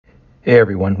Hey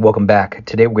everyone, welcome back.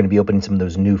 Today we're going to be opening some of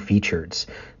those new features.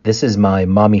 This is my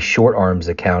Mommy Short Arms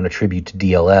account, a tribute to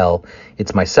DLL.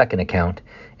 It's my second account,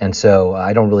 and so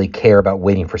I don't really care about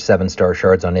waiting for 7-star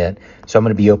shards on it. So I'm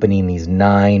going to be opening these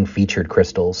 9 featured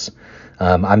crystals.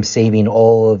 I'm saving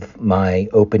all of my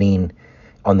opening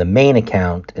on the main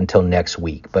account until next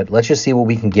week, but let's just see what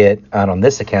we can get out on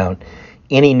this account.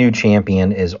 Any new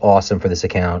champion is awesome for this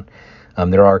account.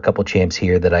 There are a couple champs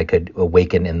here that I could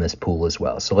awaken in this pool as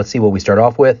well. So let's see what we start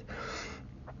off with.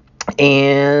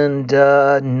 And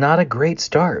not a great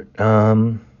start. Rogue.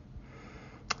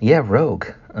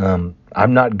 I'm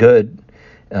not good.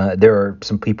 There are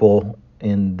some people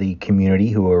in the community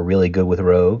who are really good with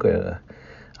Rogue.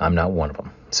 I'm not one of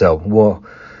them. So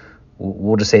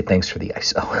we'll just say thanks for the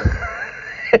ISO.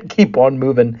 And keep on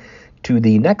moving to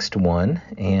the next one.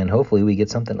 And hopefully we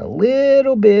get something a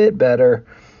little bit better.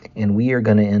 And we are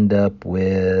going to end up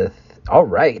with, all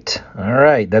right,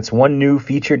 that's one new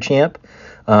featured champ.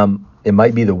 It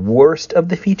might be the worst of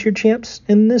the featured champs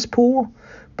in this pool,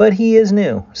 but he is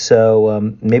new.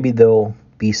 So maybe there'll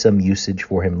be some usage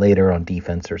for him later on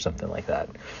defense or something like that.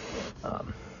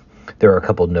 There are a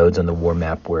couple nodes on the war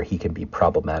map where he can be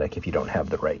problematic if you don't have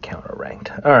the right counter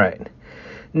ranked. All right,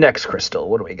 next crystal,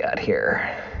 what do we got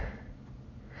here?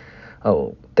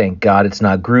 Oh, thank God it's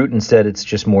not Groot. Instead, it's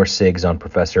just more SIGs on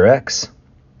Professor X.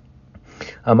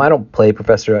 I don't play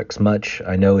Professor X much.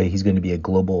 I know he's going to be a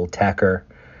global attacker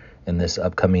in this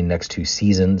upcoming next 2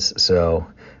 seasons, so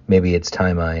maybe it's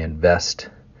time I invest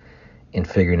in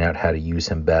figuring out how to use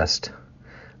him best.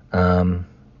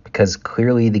 Because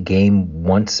clearly the game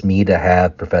wants me to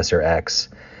have Professor X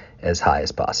as high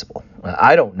as possible.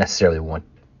 I don't necessarily want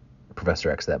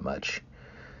Professor X that much,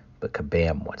 but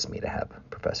Kabam wants me to have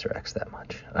Professor X that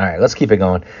much. All right, let's keep it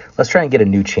going. Let's try and get a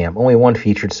new champ. Only one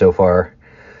featured so far.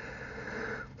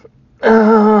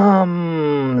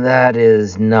 That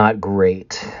is not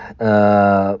great.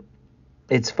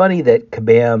 It's funny that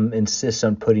Kabam insists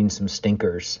on putting some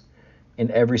stinkers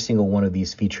in every single one of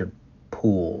these featured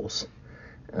pools.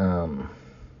 You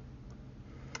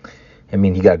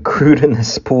got Groot in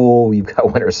this pool. You've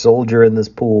got Winter Soldier in this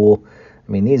pool.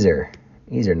 These are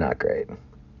not great.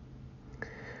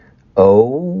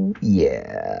 Oh,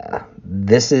 yeah.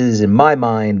 This is, in my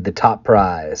mind, the top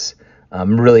prize.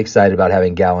 I'm really excited about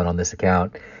having Gallon on this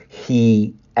account.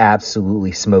 He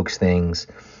absolutely smokes things.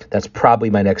 That's probably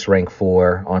my next rank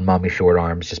 4 on Mommy Short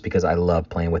Arms, just because I love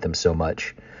playing with him so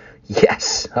much.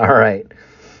 Yes. All right.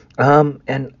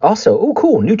 And also, oh,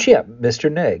 cool, new champ,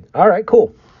 Mr. Neg. All right,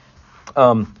 cool.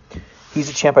 He's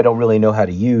a champ I don't really know how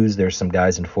to use. There's some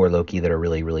guys in 4 Loki that are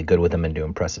really, really good with him and do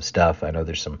impressive stuff. I know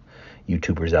there's some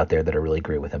YouTubers out there that are really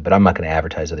great with him, but I'm not going to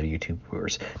advertise other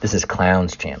YouTubers. This is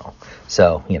Clown's channel,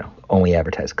 so, only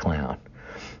advertise Clown.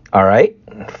 All right,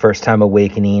 first time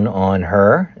awakening on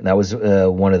her. That was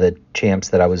one of the champs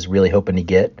that I was really hoping to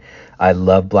get. I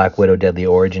love Black Widow Deadly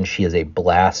Origin. She is a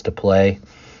blast to play.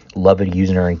 Love it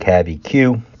using her in Cav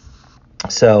EQ.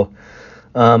 So,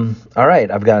 all right,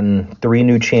 I've gotten 3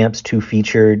 new champs, 2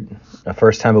 featured, a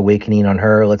first time awakening on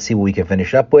her. Let's see what we can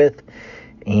finish up with.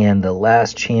 And the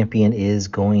last champion is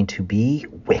going to be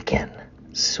Wiccan.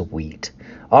 Sweet.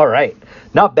 All right,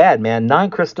 not bad, man. 9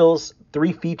 crystals,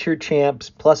 3 featured champs,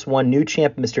 plus 1 new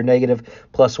champ, Mr. Negative,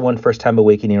 plus 1 first time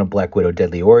awakening on Black Widow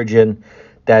Deadly Origin.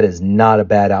 That is not a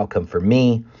bad outcome for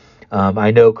me. I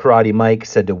know Karate Mike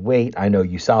said to wait. I know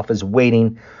Yusuf is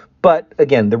waiting. But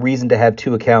again, the reason to have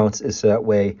 2 accounts is so that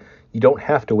way you don't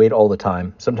have to wait all the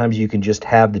time. Sometimes you can just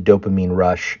have the dopamine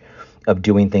rush of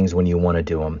doing things when you want to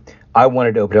do them. I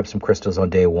wanted to open up some crystals on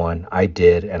day 1. I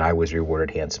did, and I was rewarded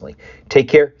handsomely. Take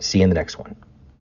care. See you in the next one.